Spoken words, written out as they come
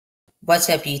What's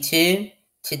up YouTube?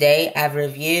 Today I have a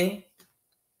review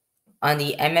on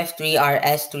the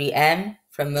MF3RS3 M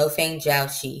from MoFang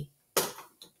JiaoShi.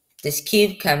 This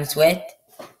cube comes with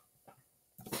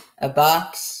a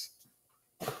box,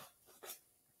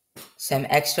 some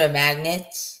extra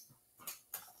magnets,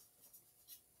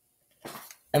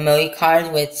 a memory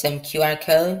card with some QR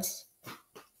codes,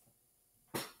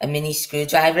 a mini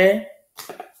screwdriver,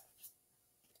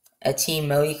 a team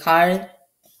memory card,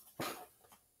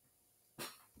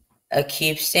 a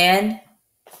cube stand,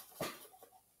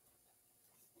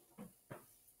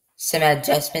 some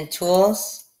adjustment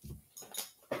tools,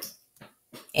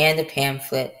 and a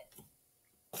pamphlet.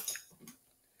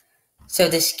 So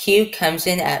this cube comes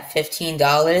in at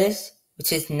 $15,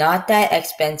 which is not that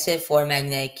expensive for a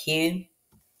magnetic cube.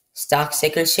 Stock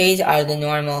sticker shades are the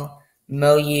normal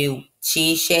MoFang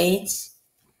shades.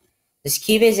 This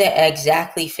cube is at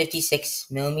exactly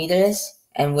 56 millimeters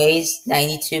and weighs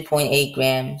 92.8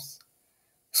 grams.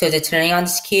 So to turning on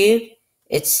this cube,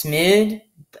 it's smooth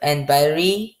and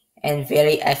buttery and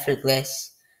very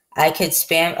effortless. I could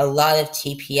spam a lot of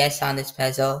TPS on this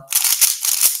puzzle.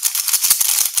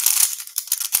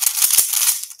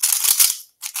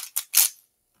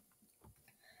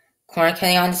 Corner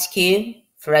cutting on this cube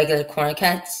for regular corner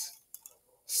cuts,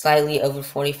 slightly over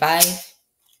 45.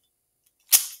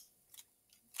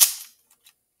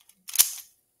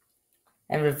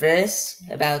 And reverse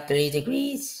about 30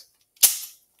 degrees.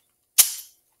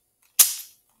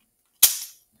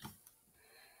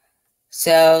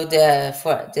 So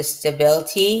for the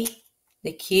stability,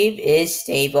 the cube is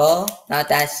stable, not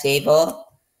that stable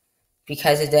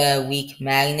because of the weak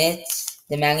magnets.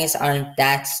 The magnets aren't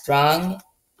that strong.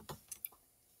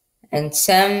 And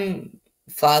some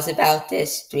flaws about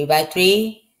this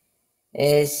 3x3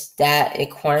 is that it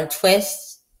corner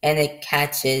twists and it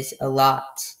catches a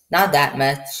lot. Not that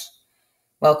much.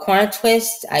 Well, corner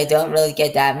twists, I don't really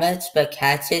get that much, but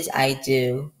catches, I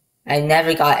do. I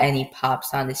never got any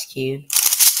pops on this cube.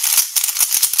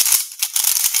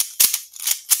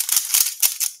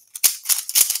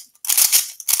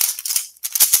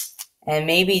 And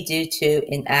maybe due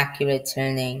to inaccurate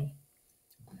turning.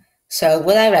 So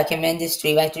would I recommend this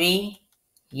 3x3?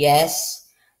 Yes.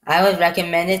 I would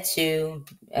recommend it to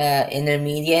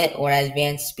intermediate or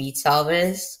advanced speed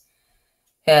solvers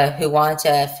who want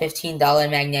a $15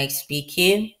 magnetic speed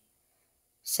cube.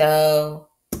 So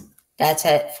that's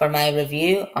it for my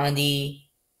review on the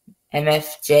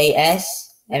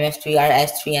MF3RS3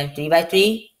 M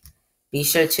 3x3. Be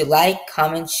sure to like,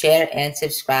 comment, share, and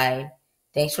subscribe.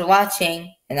 Thanks for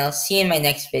watching, and I'll see you in my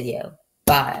next video.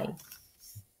 Bye.